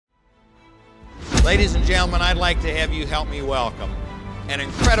Ladies and gentlemen, I'd like to have you help me welcome an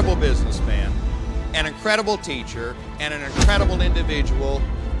incredible businessman, an incredible teacher, and an incredible individual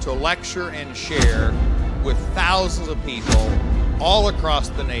to lecture and share with thousands of people all across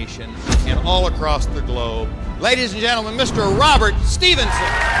the nation and all across the globe. Ladies and gentlemen, Mr. Robert Stevenson.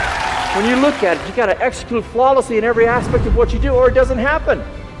 When you look at it, you got to execute flawlessly in every aspect of what you do, or it doesn't happen.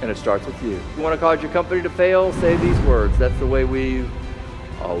 And it starts with you. You want to cause your company to fail? Say these words. That's the way we've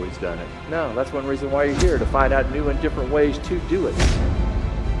always done it. No, that's one reason why you're here, to find out new and different ways to do it.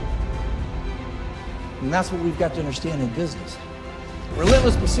 And that's what we've got to understand in business.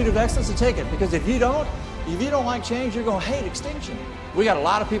 Relentless pursuit of excellence, and take it, because if you don't like change, you're going to hate extinction. We got a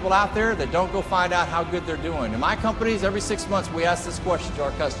lot of people out there that don't go find out how good they're doing. In my companies, every 6 months we ask this question to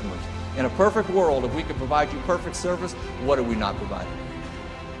our customers. In a perfect world, if we could provide you perfect service, what are we not providing?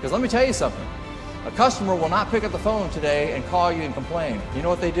 Because let me tell you something. A customer will not pick up the phone today and call you and complain. You know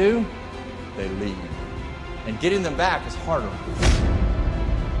what they do? They leave. And getting them back is harder.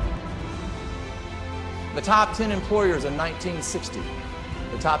 The top 10 employers in 1960,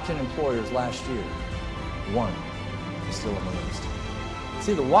 the top 10 employers last year, one is still on the list.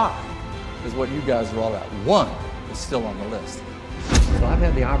 See, the why is what you guys are all about. One is still on the list. So I've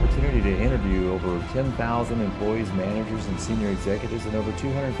had the opportunity to interview over 10,000 employees, managers, and senior executives in over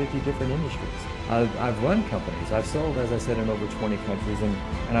 250 different industries. I've run companies. I've sold, as I said, in over 20 countries,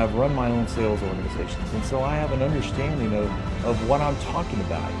 and I've run my own sales organizations. And so I have an understanding of what I'm talking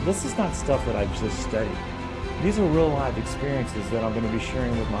about. This is not stuff that I've just studied. These are real life experiences that I'm going to be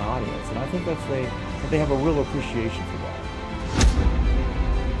sharing with my audience. And I think that they have a real appreciation for that.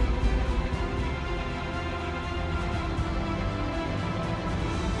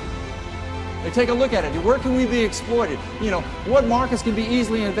 They take a look at it. Where can we be exploited? You know, what markets can be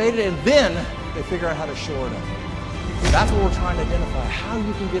easily invaded, and then they figure out how to shore it up. That's what we're trying to identify, how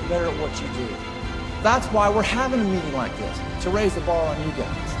you can get better at what you do. That's why we're having a meeting like this, to raise the bar on you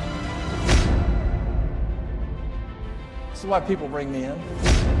guys. This is why people bring me in.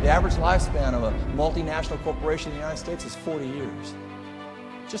 The average lifespan of a multinational corporation in the United States is 40 years.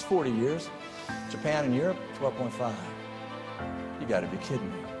 Just 40 years. Japan and Europe, 12.5. You got to be kidding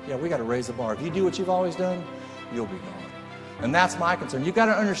me. Yeah, we got to raise the bar. If you do what you've always done, you'll be gone. And that's my concern. You've got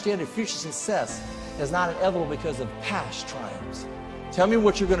to understand that future success is not inevitable because of past triumphs. Tell me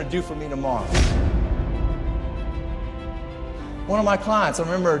what you're going to do for me tomorrow. One of my clients, I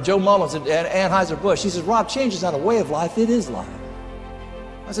remember Joe Mullins at Anheuser-Busch, he says, Rob, change is not a way of life, it is life.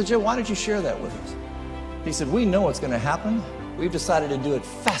 I said, Joe, why did you share that with us? He said, we know what's going to happen. We've decided to do it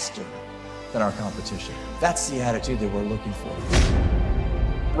faster than our competition. That's the attitude that we're looking for.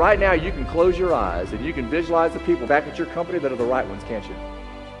 Right now, you can close your eyes and you can visualize the people back at your company that are the right ones, can't you?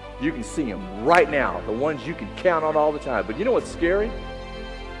 You can see them right now, the ones you can count on all the time. But you know what's scary?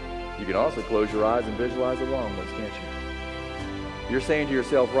 You can also close your eyes and visualize the wrong ones, can't you? You're saying to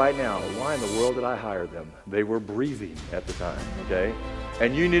yourself right now, why in the world did I hire them? They were breathing at the time, okay?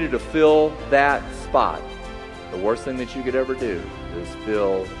 And you needed to fill that spot. The worst thing that you could ever do is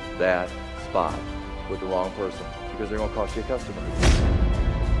fill that spot with the wrong person, because they're going to cost you a customer.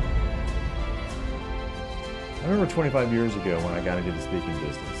 I remember 25 years ago when I got into the speaking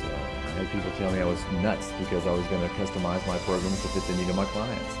business, I had people tell me I was nuts because I was going to customize my programs to fit the need of my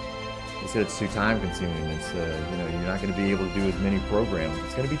clients. They said it's too time consuming. It's you're not going to be able to do as many programs.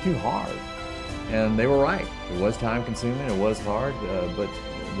 It's going to be too hard. And they were right. It was time consuming. It was hard. But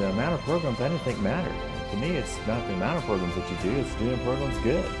the amount of programs I didn't think mattered. To me, it's not the amount of programs that you do. It's doing programs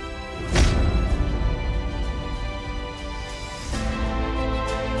good.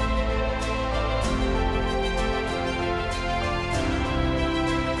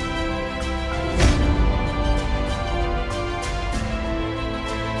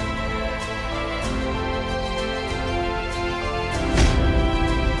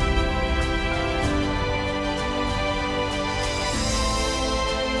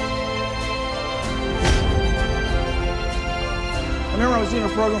 I remember I was doing a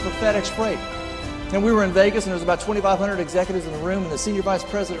program for FedEx Freight, and we were in Vegas, and there was about 2,500 executives in the room, and the senior vice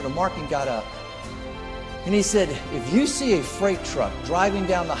president of marketing got up, and he said, if you see a freight truck driving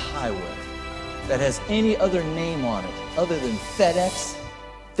down the highway that has any other name on it other than FedEx,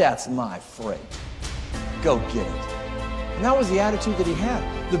 that's my freight. Go get it. And that was the attitude that he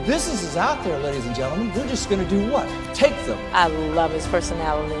had. The business is out there, ladies and gentlemen. We're just going to do what? Take them. I love his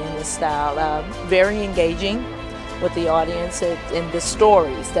personality and his style. Very engaging with the audience and the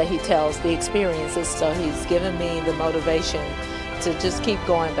stories that he tells, the experiences. So he's given me the motivation to just keep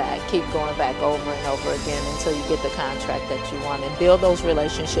going back over and over again until you get the contract that you want and build those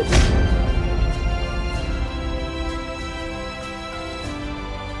relationships.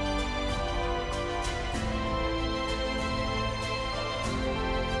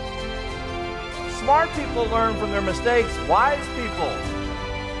 Smart people learn from their mistakes. Wise people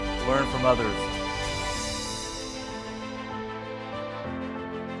learn from others.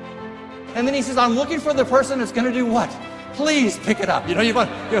 And then he says, I'm looking for the person that's going to do what? Please pick it up. You know, you go,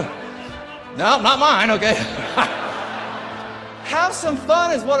 no, not mine, okay? Have some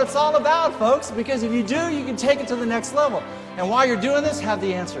fun is what it's all about, folks, because if you do, you can take it to the next level. And while you're doing this, have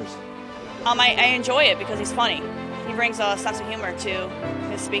the answers. I enjoy it because he's funny. He brings a sense of humor to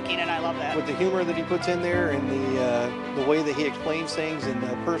his speaking, and I love that. With the humor that he puts in there and the way that he explains things and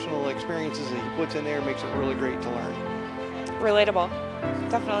the personal experiences that he puts in there makes it really great to learn. Relatable,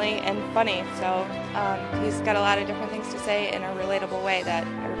 definitely, and funny. So he's got a lot of different things to say in a relatable way that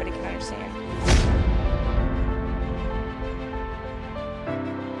everybody can understand.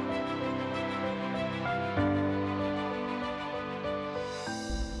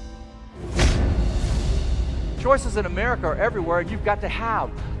 Choices in America are everywhere, and you've got to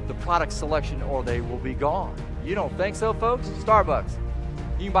have the product selection or they will be gone. You don't think so, folks? Starbucks.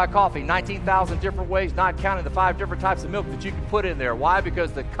 You can buy coffee 19,000 different ways, not counting the 5 different types of milk that you can put in there. Why?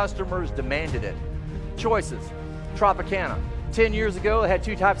 Because the customers demanded it. Choices. Tropicana. 10 years ago, they had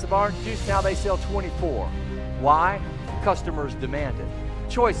 2 types of orange juice. Now they sell 24. Why? Customers demand it.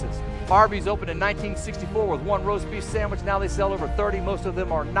 Choices. Arby's opened in 1964 with 1 roast beef sandwich. Now they sell over 30. Most of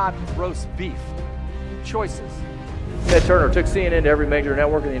them are not roast beef. Choices. Ted Turner took CNN to every major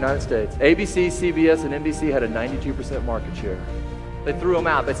network in the United States. ABC, CBS, and NBC had a 92% market share. They threw him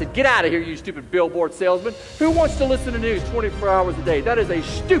out. They said, get out of here, you stupid billboard salesman. Who wants to listen to news 24 hours a day? That is a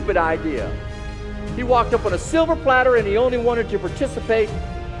stupid idea. He walked up on a silver platter and he only wanted to participate,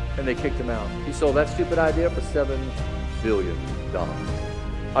 and they kicked him out. He sold that stupid idea for $7 billion.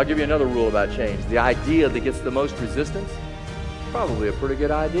 I'll give you another rule about change. The idea that gets the most resistance, probably a pretty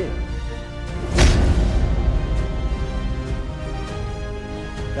good idea.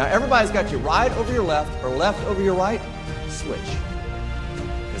 Now, everybody's got your right over your left or left over your right. Switch.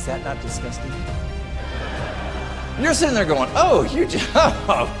 Is that not disgusting? You're sitting there going, oh,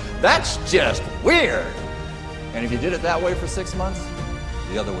 that's just weird. And if you did it that way for 6 months,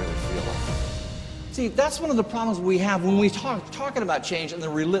 the other way would feel like. See, that's one of the problems we have when we talking about change and the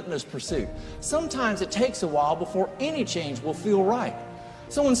relentless pursuit. Sometimes it takes a while before any change will feel right.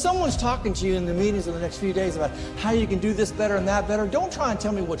 So when someone's talking to you in the meetings in the next few days about how you can do this better and that better, don't try and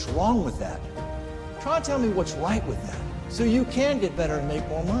tell me what's wrong with that. Try and tell me what's right with that, so you can get better and make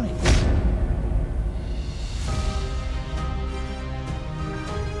more money.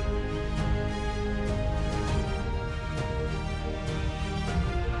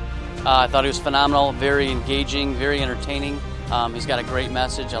 I thought he was phenomenal, very engaging, very entertaining. He's got a great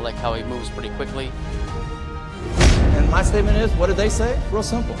message. I like how he moves pretty quickly. And my statement is, what did they say? Real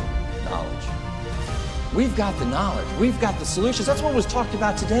simple, knowledge. We've got the knowledge. We've got the solutions. That's what was talked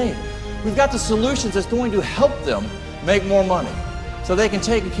about today. We've got the solutions that's going to help them make more money so they can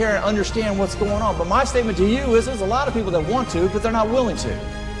take care and understand what's going on. But my statement to you is there's a lot of people that want to, but they're not willing to.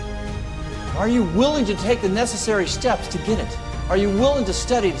 Are you willing to take the necessary steps to get it? Are you willing to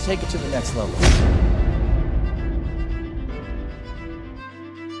study to take it to the next level?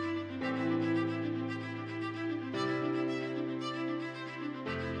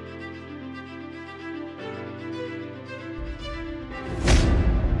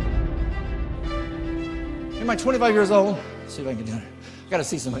 Anybody 25 years old? Let's see if I can do it. Got to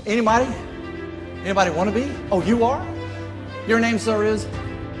see somebody. Anybody want to be? Oh, you are? Your name, sir, is?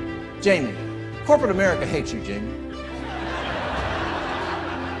 Jamie. Corporate America hates you, Jamie.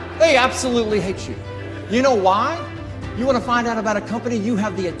 They absolutely hate you. You know why? You want to find out about a company, you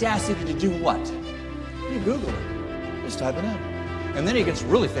have the audacity to do what? You Google it. Just type it in. And then he gets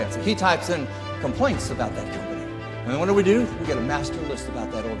really fancy. He types in complaints about that company. And then what do? We get a master list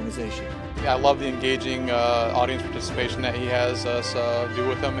about that organization. I love the engaging audience participation that he has us do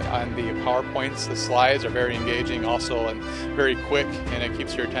with them. And the PowerPoints, the slides are very engaging also and very quick, and it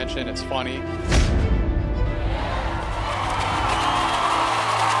keeps your attention. It's funny.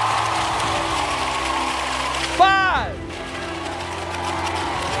 Five.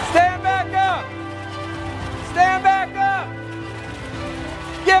 Stand back up. Stand back up.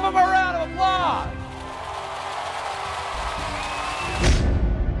 Give them a round of applause.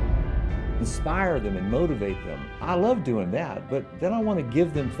 Inspire them and motivate them. I love doing that, but then I want to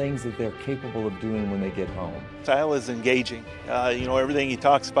give them things that they're capable of doing when they get home. Style is engaging. You know, everything he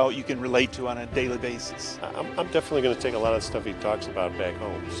talks about you can relate to on a daily basis. I'm definitely going to take a lot of stuff he talks about back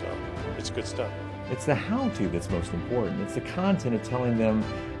home, so it's good stuff. It's the how-to that's most important. It's the content of telling them,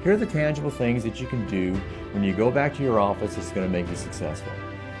 here are the tangible things that you can do when you go back to your office that's going to make you successful.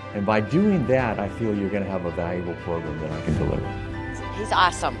 And by doing that, I feel you're going to have a valuable program that I can deliver. He's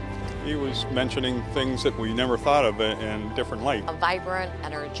awesome. He was mentioning things that we never thought of in different light. Vibrant,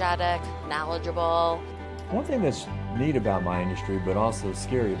 energetic, knowledgeable. One thing that's neat about my industry, but also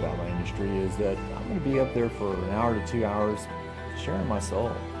scary about my industry, is that I'm going to be up there for an hour to 2 hours sharing my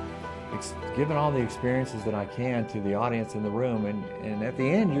soul, giving all the experiences that I can to the audience in the room, and at the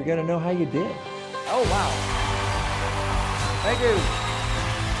end, you're going to know how you did. Oh, wow. Thank you.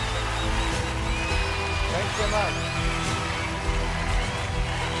 Thanks so much.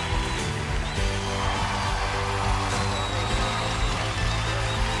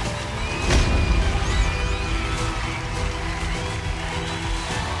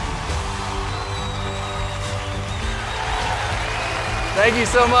 Thank you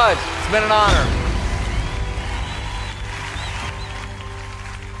so much. It's been an honor.